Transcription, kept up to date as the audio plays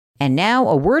And now,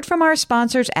 a word from our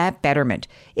sponsors at Betterment.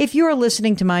 If you're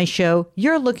listening to my show,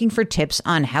 you're looking for tips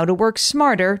on how to work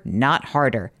smarter, not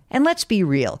harder. And let's be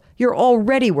real, you're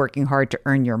already working hard to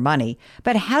earn your money.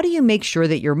 But how do you make sure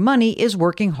that your money is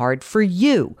working hard for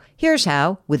you? Here's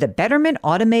how. With a Betterment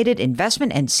automated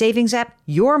investment and savings app,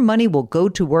 your money will go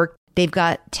to work. They've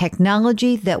got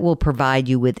technology that will provide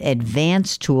you with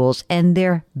advanced tools, and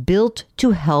they're built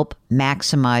to help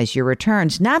maximize your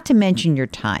returns, not to mention your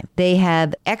time. They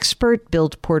have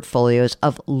expert-built portfolios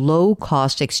of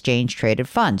low-cost exchange-traded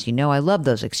funds. You know I love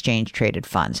those exchange-traded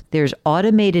funds. There's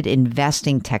automated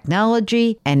investing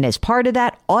technology, and as part of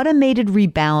that, automated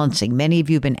rebalancing. Many of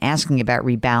you have been asking about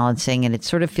rebalancing, and it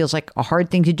sort of feels like a hard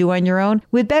thing to do on your own.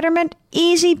 With Betterment,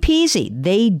 easy peasy.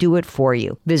 They do it for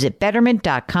you. Visit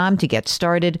Betterment.com to get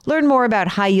started. Learn more about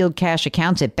high-yield cash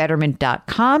accounts at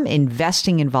Betterment.com.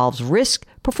 Investing involves risk.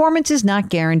 Performance is not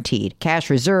guaranteed.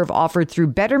 Cash reserve offered through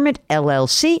Betterment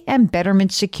LLC and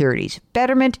Betterment Securities.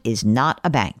 Betterment is not a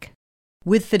bank.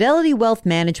 With Fidelity Wealth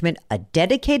Management, a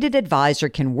dedicated advisor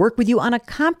can work with you on a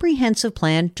comprehensive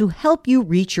plan to help you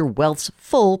reach your wealth's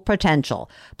full potential.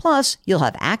 Plus, you'll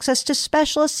have access to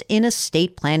specialists in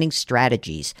estate planning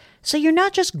strategies. So you're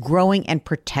not just growing and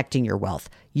protecting your wealth,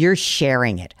 you're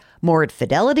sharing it. More at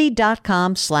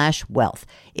fidelity.com/wealth.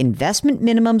 Investment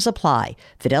minimums apply.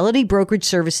 Fidelity Brokerage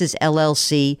Services,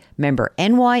 LLC, member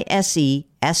NYSE,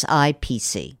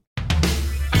 SIPC.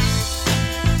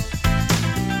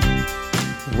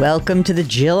 Welcome to the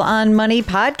Jill on Money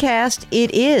podcast. It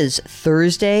is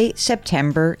Thursday,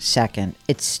 September 2nd.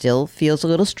 It still feels a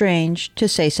little strange to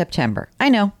say September. I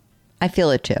know. I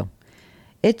feel it too.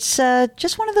 It's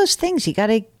just one of those things. You got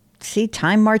to see,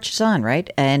 time marches on, right?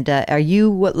 And are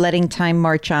you letting time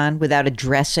march on without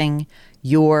addressing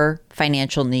your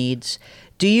financial needs?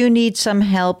 Do you need some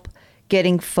help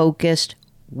getting focused?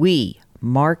 We,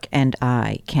 Mark and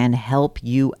I, can help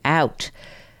you out.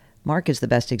 Mark is the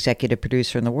best executive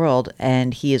producer in the world,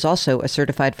 and he is also a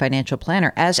certified financial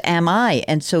planner, as am I.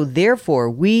 And so therefore,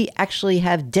 we actually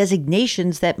have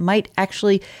designations that might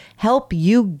actually help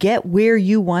you get where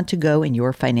you want to go in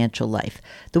your financial life.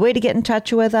 The way to get in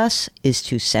touch with us is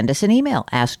to send us an email.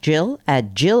 Ask Jill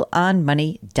at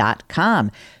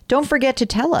jillonmoney.com. Don't forget to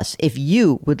tell us if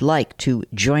you would like to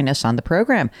join us on the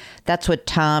program. That's what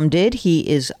Tom did. He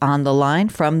is on the line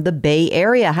from the Bay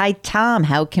Area. Hi, Tom.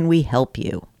 How can we help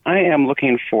you? I am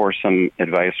looking for some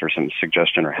advice or some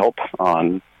suggestion or help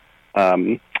on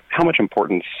how much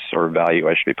importance or value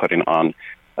I should be putting on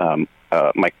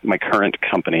my current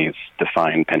company's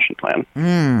defined pension plan.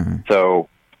 So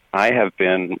I have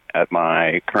been at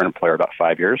my current employer about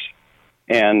 5 years,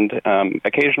 and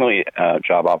occasionally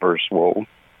job offers will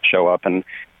show up, and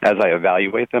as I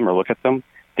evaluate them or look at them,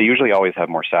 they usually always have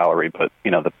more salary, but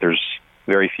that there's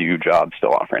very few jobs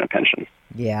still offering a pension.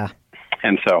 Yeah.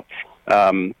 And so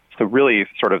really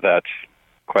sort of that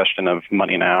question of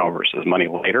money now versus money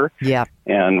later. Yeah.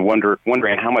 And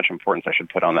wondering how much importance I should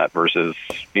put on that versus,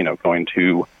 going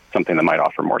to something that might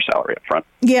offer more salary up front.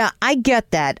 Yeah, I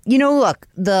get that. Look,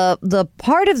 the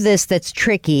part of this that's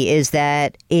tricky is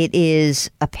that it is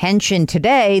a pension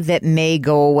today that may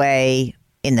go away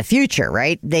in the future,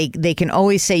 right? They can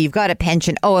always say you've got a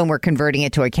pension. Oh, and we're converting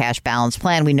it to a cash balance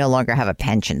plan. We no longer have a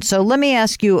pension. So let me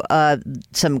ask you a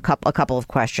couple of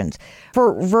questions.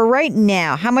 For right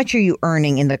now, how much are you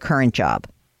earning in the current job?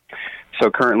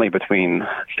 So currently, between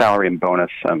salary and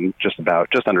bonus, I'm just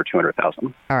under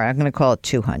 $200,000. All right, I'm going to call it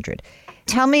 200.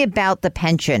 Tell me about the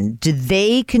pension. Do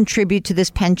they contribute to this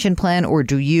pension plan, or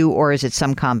do you, or is it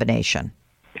some combination?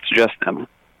 It's just them.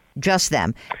 Just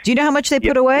them. Do you know how much they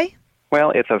put away?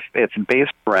 Well, it's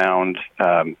based around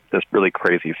this really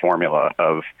crazy formula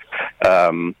of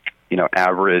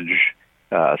average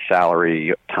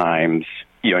salary times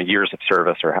years of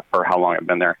service or how long I've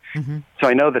been there. Mm-hmm. So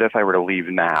I know that if I were to leave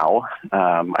now,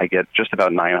 I get just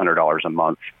about $900 a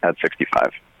month at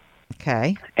 65.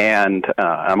 Okay. And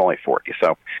I'm only 40,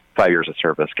 so 5 years of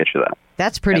service gets you that.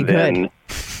 That's pretty good.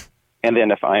 And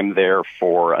then if I'm there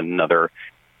for another,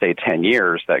 say, 10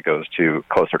 years, that goes to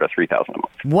closer to $3,000 a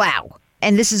month. Wow.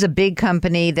 And this is a big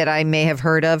company that I may have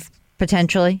heard of,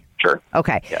 potentially? Sure.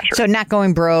 Okay. Yeah, sure. So not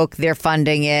going broke, they're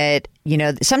funding it.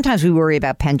 Sometimes we worry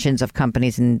about pensions of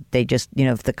companies and they just,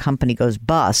 if the company goes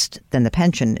bust, then the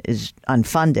pension is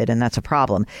unfunded and that's a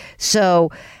problem.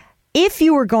 So if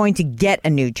you were going to get a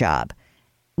new job,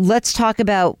 let's talk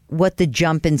about what the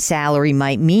jump in salary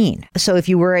might mean. So if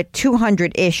you were at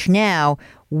 200-ish now,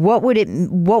 what would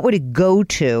it go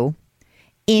to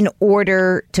in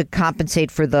order to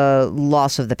compensate for the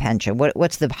loss of the pension?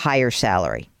 What's the higher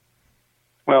salary?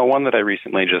 Well, one that I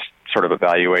recently just sort of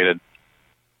evaluated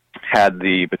had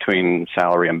the between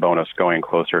salary and bonus going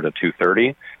closer to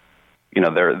 230. You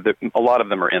know, a lot of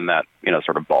them are in that, you know,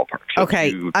 sort of ballpark. So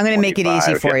okay, I'm going to make it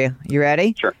easy for you. You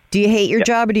ready? Sure. Do you hate your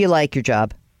job or do you like your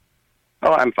job?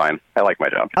 Oh, I'm fine. I like my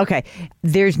job. Okay.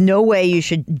 There's no way you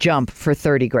should jump for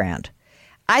 30 grand.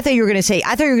 I thought you were going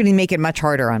to make it much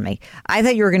harder on me. I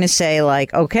thought you were going to say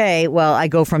like, okay, well, I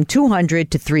go from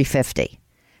 200 to 350.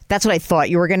 That's what I thought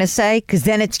you were going to say, because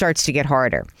then it starts to get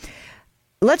harder.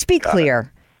 Let's be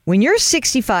clear. When you're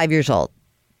 65 years old,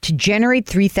 to generate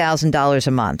 $3,000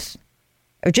 a month,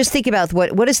 or just think about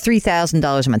what is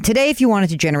 $3,000 a month. Today, if you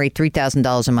wanted to generate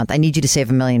 $3,000 a month, I need you to save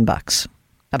 $1 million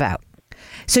about.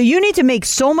 So you need to make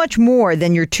so much more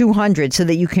than your 200 so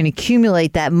that you can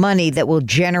accumulate that money that will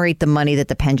generate the money that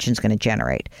the pension's going to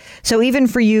generate. So even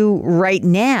for you right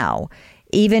now,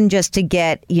 even just to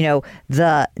get, you know,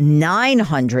 the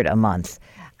 900 a month,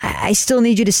 I still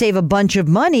need you to save a bunch of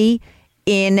money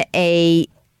in a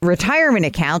retirement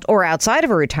account or outside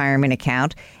of a retirement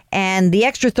account. And the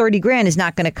extra 30 grand is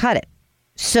not going to cut it.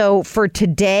 So for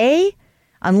today,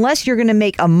 unless you're going to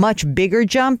make a much bigger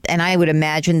jump, and I would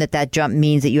imagine that jump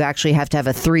means that you actually have to have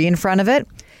a 3 in front of it,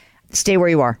 stay where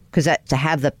you are, because to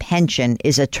have the pension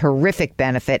is a terrific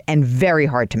benefit and very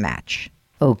hard to match.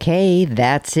 Okay,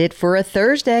 that's it for a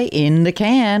Thursday in the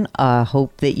can.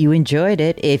 Hope that you enjoyed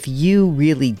it. If you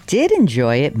really did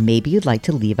enjoy it, maybe you'd like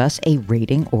to leave us a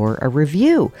rating or a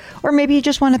review. Or maybe you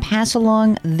just want to pass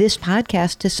along this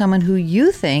podcast to someone who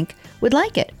you think would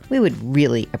like it. We would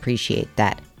really appreciate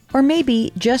that. Or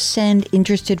maybe just send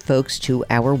interested folks to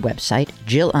our website,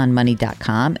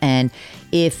 JillOnMoney.com. And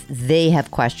if they have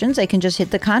questions, they can just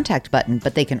hit the contact button,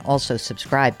 but they can also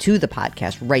subscribe to the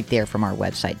podcast right there from our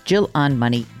website,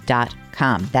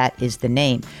 JillOnMoney.com. That is the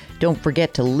name. Don't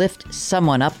forget to lift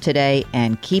someone up today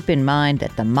and keep in mind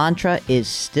that the mantra is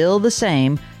still the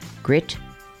same: grit,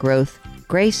 growth,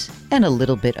 grace, and a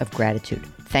little bit of gratitude.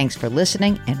 Thanks for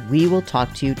listening, and we will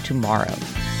talk to you tomorrow.